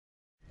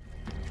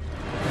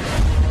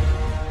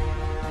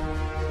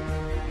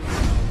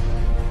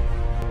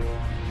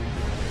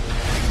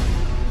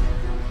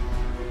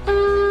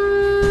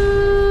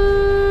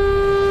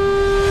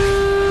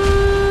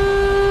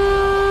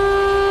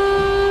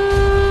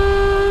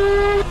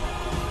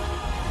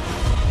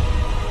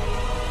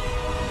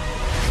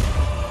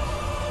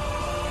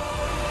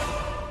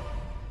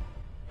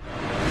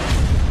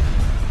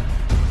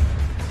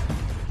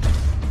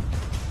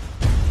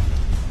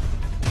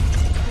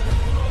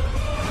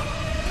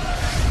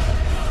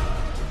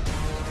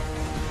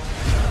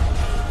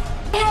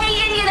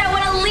hate India that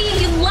want to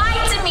leave. You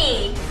lied to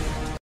me.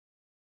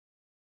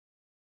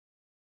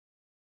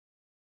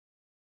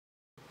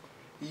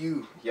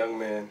 You, young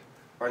man,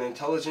 are an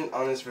intelligent,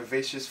 honest,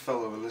 vivacious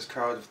fellow in this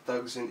crowd of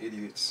thugs and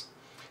idiots.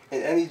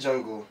 In any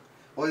jungle,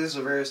 what is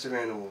the rarest of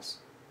animals?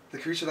 The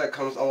creature that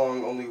comes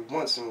along only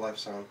once in a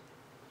lifetime.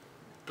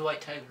 The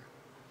white tiger.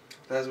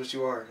 That is what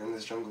you are in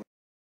this jungle.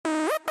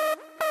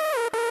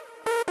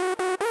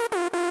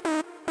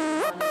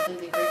 Honestly,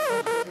 the great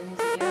soldiers need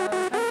to get out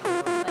of the country.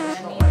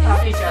 I mean, I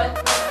don't understand. Like,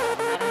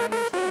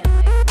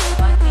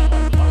 why can't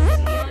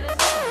Indians be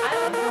honest? I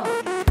don't know.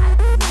 I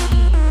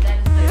believe that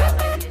is the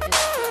best idea.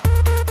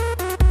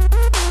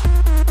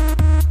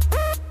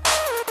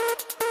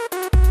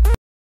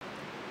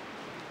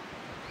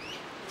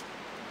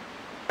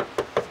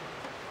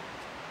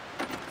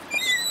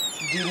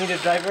 Do you need a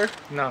driver?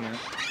 No, man.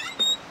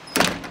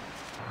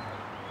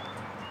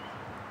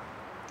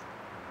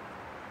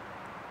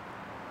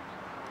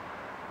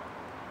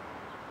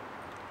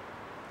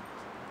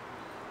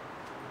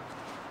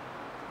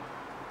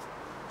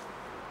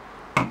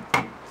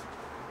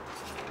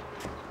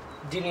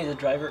 Do you need a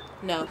driver?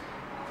 No.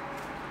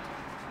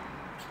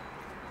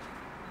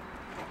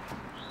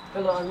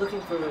 Hello, I'm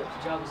looking for a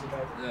job as a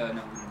driver. No, we don't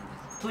need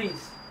this.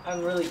 Please,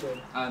 I'm really good.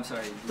 I'm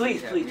sorry.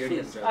 Please, Yeah, please, we already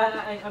please. have a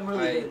driver. I'm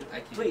really good. I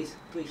can't. Please,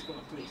 please, come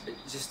on, please.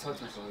 Just talk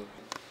to myself.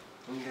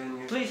 I'm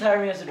getting you. Please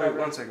hire me as a Wait, driver.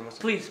 one second.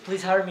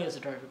 Please hire me as a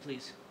driver,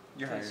 please.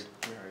 You're Please.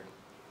 hired. You're hired.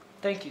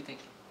 Thank you, thank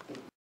you.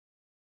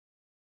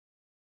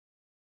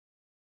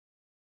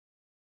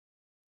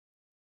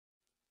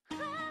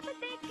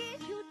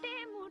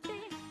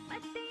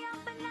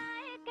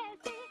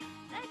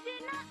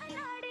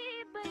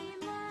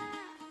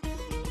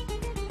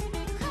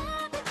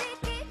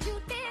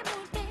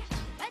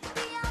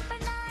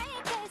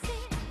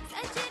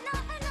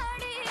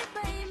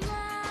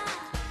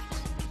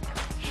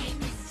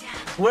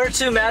 Where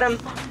to, madam?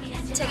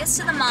 Take us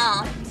to the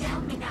mall.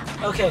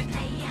 Okay.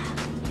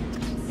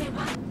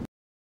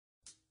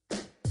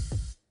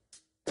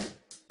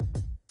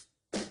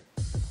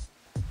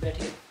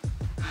 बैठिए।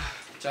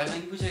 चाय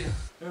पानी पूछेगा?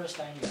 मेरा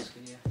time नहीं है उसके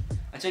लिए।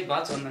 अच्छा एक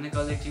बात सुन, मैंने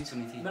कल एक चीज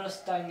सुनी थी। मेरा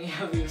टाइम नहीं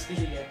है अभी उसके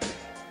लिए।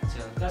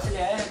 चल। कहाँ से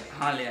ले आए?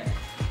 हाँ ले आए।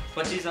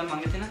 25,000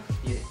 मांगे थे ना?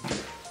 ये।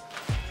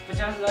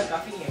 50,000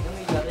 काफी नहीं है,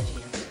 हमें ज़्यादा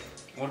चाहिए।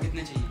 और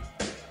कितने चाहिए?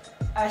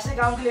 ऐसे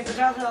काम के लिए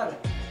 50,000।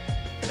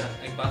 चल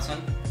एक बात सुन,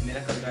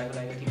 मेरा कल ड्राइवर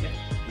आएगा ठीक है?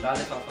 लाल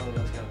लिफाफा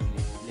होगा उसके हाथ में,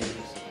 ले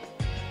लीजिए उससे।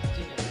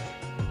 ठीक है।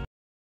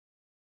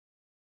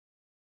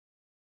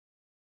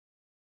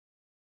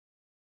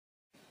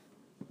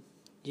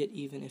 Yet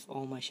even if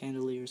all my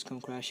chandeliers come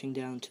crashing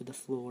down to the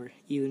floor,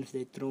 even if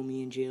they throw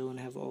me in jail and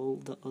have all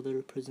the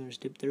other prisoners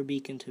dip their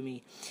beak into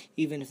me,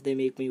 even if they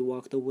make me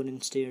walk the wooden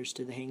stairs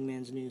to the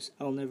hangman's noose,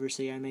 I'll never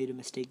say I made a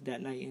mistake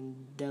that night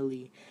in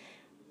Delhi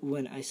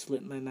when I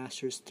slit my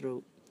master's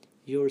throat.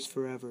 Yours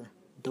forever,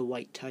 the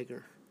White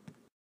Tiger.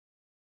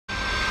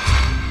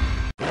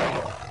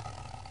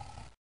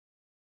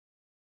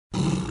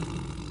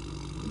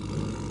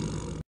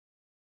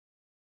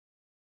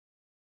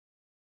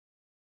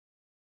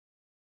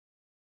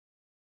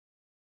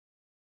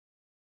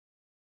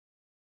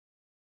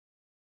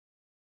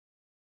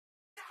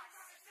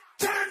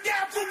 Turn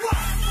down for what?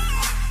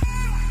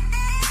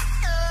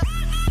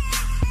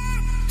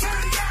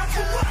 Turn down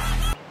for what?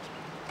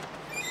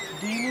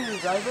 Do you need a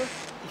driver?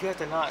 You have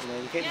to knock,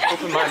 man. You can't just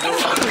open my door.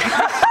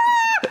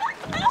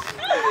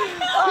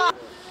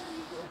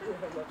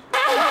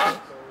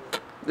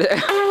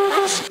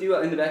 You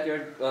were in the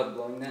backyard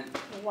blowing that?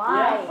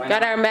 Why?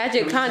 Got our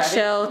magic conch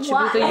shell.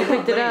 Chibuka, you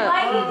picked it up.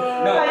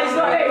 No.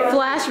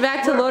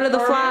 Flashback to Lord of the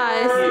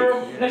Flies.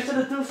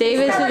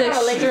 Davis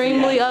is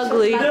extremely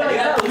ugly.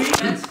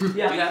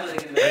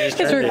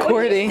 It's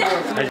recording.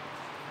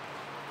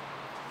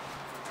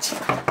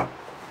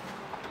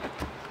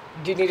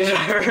 Do you need a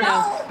driver?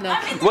 No.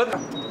 What?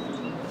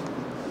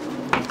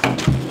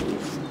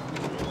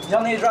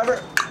 Y'all need a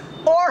driver?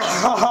 Or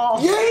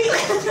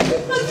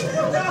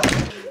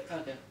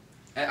Okay.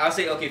 I'll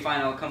say, okay, fine,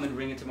 I'll come and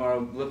bring it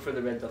tomorrow. Look for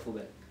the red duffel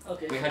bag.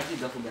 Okay. Wait, how do you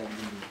duffel bag?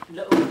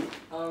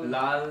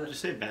 Lal.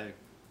 Just say bag.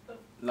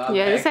 Lal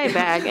Yeah, bag. just say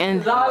bag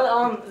and.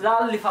 Lal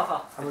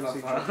lifafa.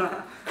 Okay.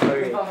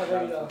 Lifafa,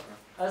 there you go.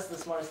 That's the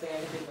smartest thing I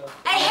can think of.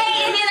 I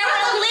hate India that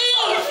want to leave.